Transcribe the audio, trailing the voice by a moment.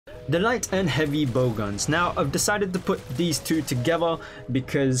the light and heavy bowguns. Now I've decided to put these two together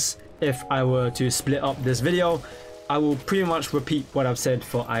because if I were to split up this video, I will pretty much repeat what I've said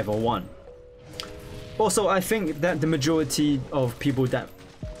for either one. Also, I think that the majority of people that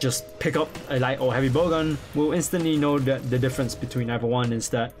just pick up a light or heavy bowgun will instantly know that the difference between either one is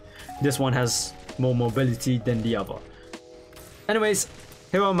that this one has more mobility than the other. Anyways,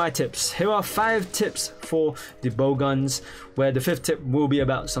 here are my tips. Here are 5 tips for the bowguns, where the 5th tip will be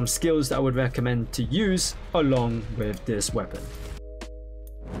about some skills that I would recommend to use along with this weapon.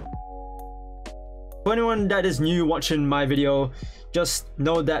 For anyone that is new watching my video, just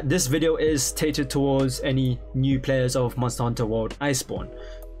know that this video is catered towards any new players of Monster Hunter World Iceborne.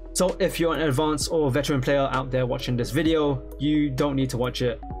 So if you're an advanced or veteran player out there watching this video, you don't need to watch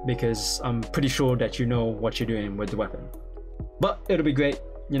it because I'm pretty sure that you know what you're doing with the weapon. But it'll be great,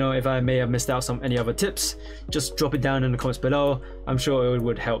 you know, if I may have missed out some any other tips, just drop it down in the comments below. I'm sure it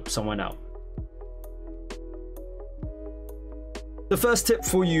would help someone out. The first tip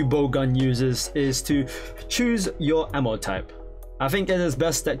for you bowgun users is to choose your ammo type. I think it is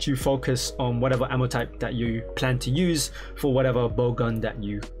best that you focus on whatever ammo type that you plan to use for whatever bowgun that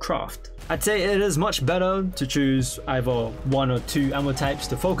you craft. I'd say it is much better to choose either 1 or 2 ammo types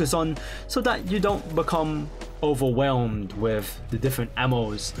to focus on so that you don't become overwhelmed with the different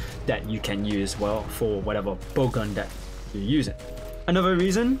ammos that you can use for whatever bowgun that you're using. Another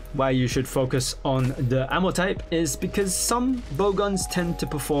reason why you should focus on the ammo type is because some bowguns tend to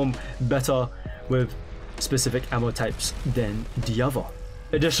perform better with specific ammo types than the other.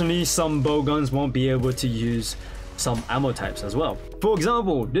 Additionally, some bowguns won't be able to use some ammo types as well. For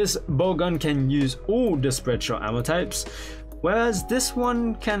example, this bowgun can use all the spread shot ammo types, whereas this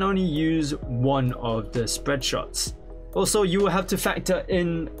one can only use one of the spread shots. Also, you will have to factor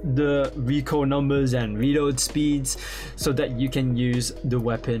in the recoil numbers and reload speeds so that you can use the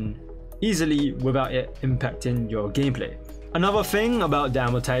weapon easily without it impacting your gameplay. Another thing about the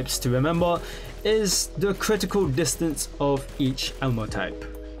ammo types to remember is the critical distance of each ammo type.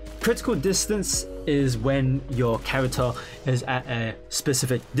 Critical distance is when your character is at a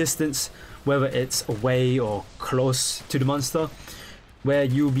specific distance, whether it's away or close to the monster, where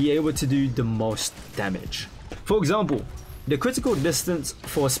you'll be able to do the most damage. For example, the critical distance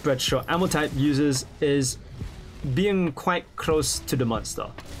for spread shot ammo type users is being quite close to the monster,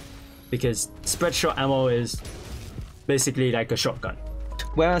 because spread shot ammo is basically like a shotgun.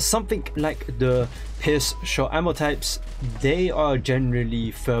 Whereas something like the pierce shot ammo types, they are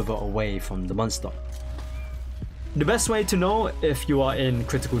generally further away from the monster. The best way to know if you are in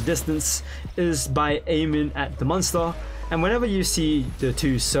critical distance is by aiming at the monster, and whenever you see the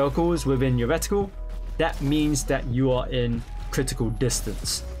 2 circles within your reticle, that means that you are in critical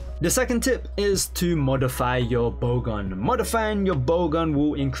distance. The second tip is to modify your bowgun. Modifying your bowgun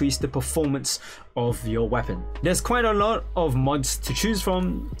will increase the performance of your weapon. There's quite a lot of mods to choose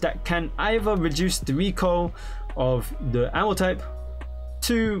from that can either reduce the recoil of the ammo type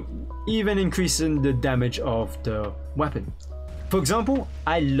to even increasing the damage of the weapon. For example,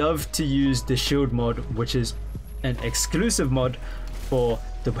 I love to use the shield mod, which is an exclusive mod for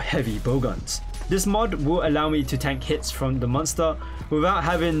the heavy bowguns. This mod will allow me to tank hits from the monster without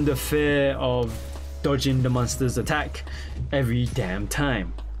having the fear of dodging the monster's attack every damn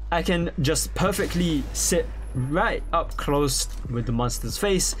time. I can just perfectly sit right up close with the monster's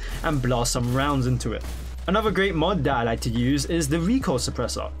face and blast some rounds into it. Another great mod that I like to use is the recoil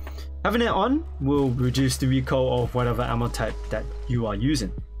suppressor. Having it on will reduce the recoil of whatever ammo type that you are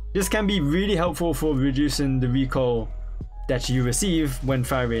using. This can be really helpful for reducing the recoil that you receive when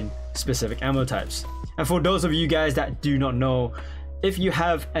firing specific ammo types. And for those of you guys that do not know, if you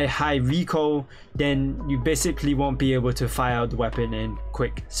have a high recoil, then you basically won't be able to fire the weapon in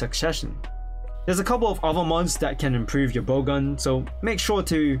quick succession. There's a couple of other mods that can improve your bowgun, so make sure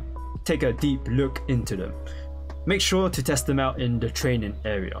to take a deep look into them. Make sure to test them out in the training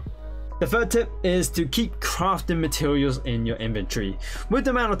area. The third tip is to keep crafting materials in your inventory. With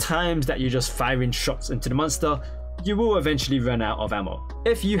the amount of times that you're just firing shots into the monster, you will eventually run out of ammo.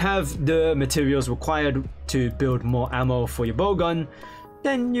 If you have the materials required to build more ammo for your bowgun,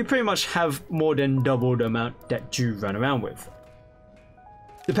 then you pretty much have more than double the amount that you run around with.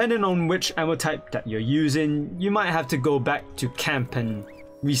 Depending on which ammo type that you're using, you might have to go back to camp and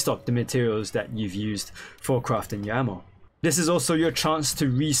restock the materials that you've used for crafting your ammo. This is also your chance to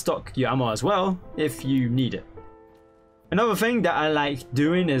restock your ammo as well if you need it. Another thing that I like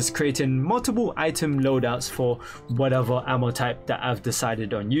doing is creating multiple item loadouts for whatever ammo type that I've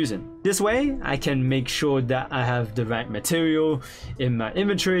decided on using. This way I can make sure that I have the right material in my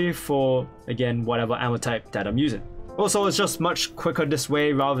inventory for, again, whatever ammo type that I'm using. Also, it's just much quicker this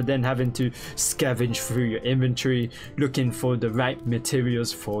way rather than having to scavenge through your inventory looking for the right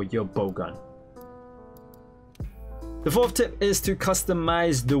materials for your bowgun. The fourth tip is to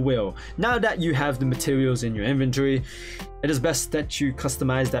customize the wheel. Now that you have the materials in your inventory, it is best that you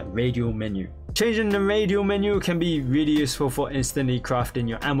customize that radial menu. Changing the radial menu can be really useful for instantly crafting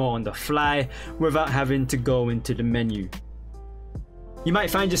your ammo on the fly without having to go into the menu. You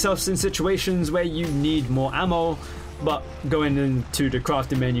might find yourselves in situations where you need more ammo, but going into the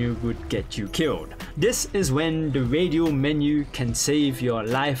crafting menu would get you killed. This is when the radial menu can save your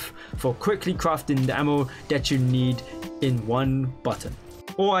life for quickly crafting the ammo that you need in one button.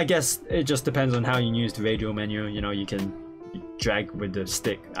 Or I guess it just depends on how you use the radial menu. You know, you can drag with the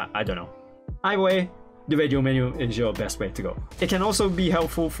stick. I don't know. Either way, the radial menu is your best way to go. It can also be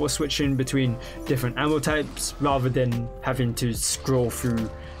helpful for switching between different ammo types rather than having to scroll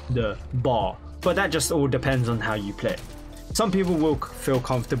through the bar. But that just all depends on how you play. Some people will feel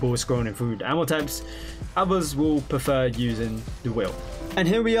comfortable scrolling through the ammo types, others will prefer using the wheel. And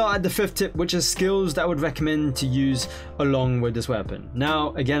here we are at the fifth tip, which is skills that I would recommend to use along with this weapon.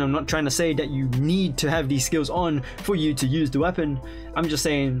 Now, again, I'm not trying to say that you need to have these skills on for you to use the weapon. I'm just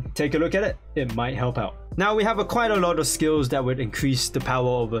saying, take a look at it, it might help out. Now we have quite a lot of skills that would increase the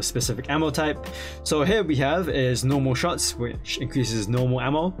power of a specific ammo type. So here we have is normal shots, which increases normal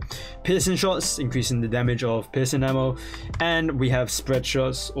ammo, piercing shots, increasing the damage of piercing ammo, and we have spread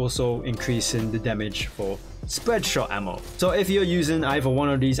shots, also increasing the damage for spread shot ammo. So if you're using either one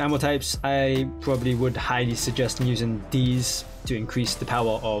of these ammo types, I probably would highly suggest using these to increase the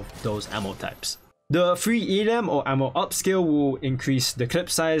power of those ammo types. The free ELAM or ammo up skill will increase the clip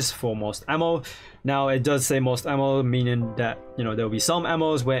size for most ammo. Now it does say most ammo, meaning that, you know, there will be some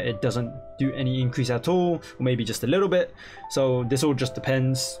ammos where it doesn't do any increase at all, or maybe just a little bit. So this all just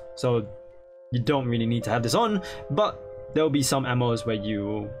depends. So you don't really need to have this on, but there will be some ammos where you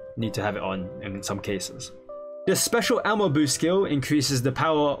will need to have it on in some cases. The special ammo boost skill increases the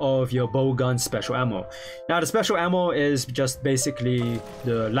power of your bowgun special ammo. Now the special ammo is just basically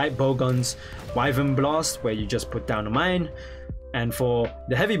the light bowguns Wyvern blast, where you just put down a mine, and for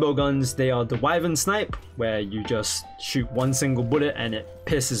the heavy bowguns they are the Wyvern snipe, where you just shoot one single bullet and it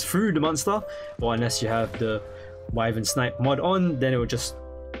pierces through the monster, or unless you have the Wyvern snipe mod on, then it will just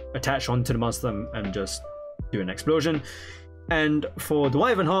attach onto the monster and just do an explosion. And for the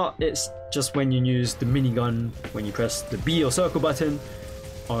Wyvern Heart, it's just when you use the minigun, when you press the B or circle button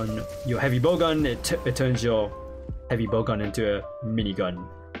on your heavy bowgun, it turns your heavy bowgun into a minigun.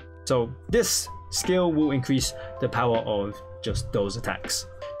 So this skill will increase the power of just those attacks.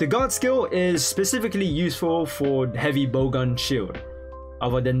 The guard skill is specifically useful for the heavy bowgun shield.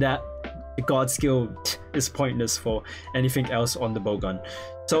 Other than that, the guard skill is pointless for anything else on the bowgun.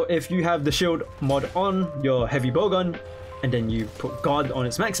 So if you have the shield mod on your heavy bowgun, and then you put guard on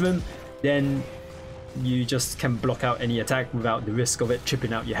its maximum, then you just can block out any attack without the risk of it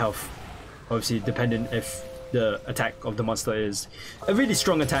chipping out your health. Obviously, depending if the attack of the monster is a really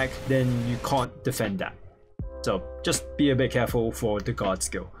strong attack, then you can't defend that. So just be a bit careful for the guard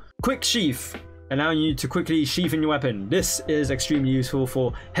skill. Quick sheath, allowing you to quickly sheathen your weapon. This is extremely useful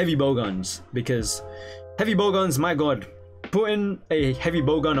for heavy bowguns, because heavy bowguns, my god, putting a heavy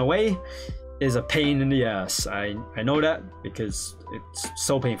bowgun away is a pain in the ass. I know that because it's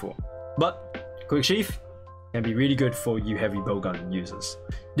so painful. But quick sheath can be really good for you heavy bowgun users.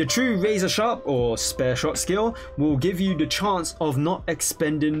 The true razor sharp or spare shot skill will give you the chance of not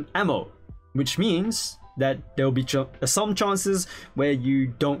expending ammo, which means that there will be some chances where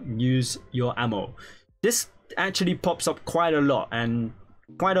you don't use your ammo. This actually pops up quite a lot, and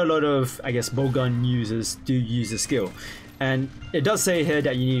quite a lot of, I guess, bowgun users do use the skill. And it does say here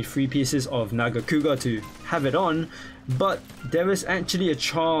that you need 3 pieces of Nagakuga to have it on, but there is actually a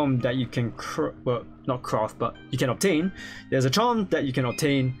charm that you can not craft, but you can obtain. There's a charm that you can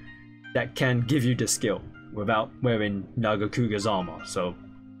obtain that can give you the skill without wearing Nagakuga's armor. So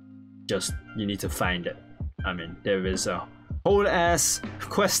just, you need to find it. I mean, there is a whole ass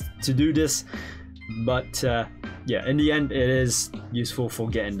quest to do this, but yeah, in the end it is useful for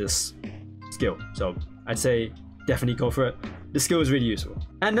getting this skill. So I'd say definitely go for it. The skill is really useful.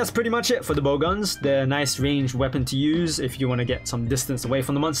 And that's pretty much it for the bowguns. They're a nice ranged weapon to use if you want to get some distance away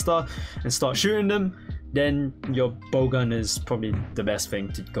from the monster and start shooting them. Then your bowgun is probably the best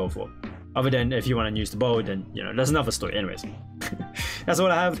thing to go for. Other than if you want to use the bow, then, you know, that's another story. Anyways, that's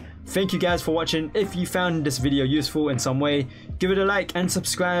all I have. Thank you guys for watching. If you found this video useful in some way, give it a like and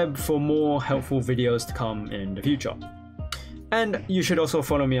subscribe for more helpful videos to come in the future. And you should also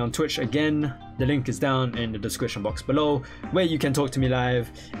follow me on Twitch again. The link is down in the description box below, where you can talk to me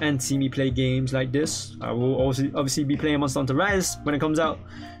live and see me play games like this. I will also obviously be playing Monster Hunter Rise when it comes out,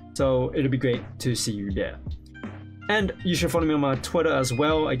 so it'll be great to see you there. And you should follow me on my Twitter as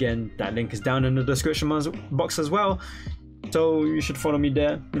well. Again, that link is down in the description box as well. So you should follow me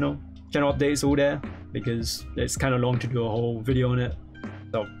there, you know, channel updates all there, because it's kind of long to do a whole video on it.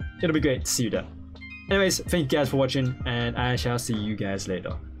 So it'll be great to see you there. Anyways, thank you guys for watching, and I shall see you guys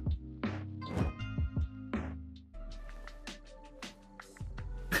later.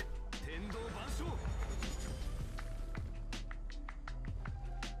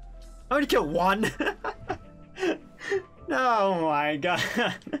 I only killed one. Oh my god.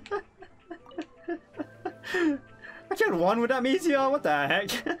 I killed one with that meteor? What the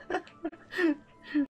heck?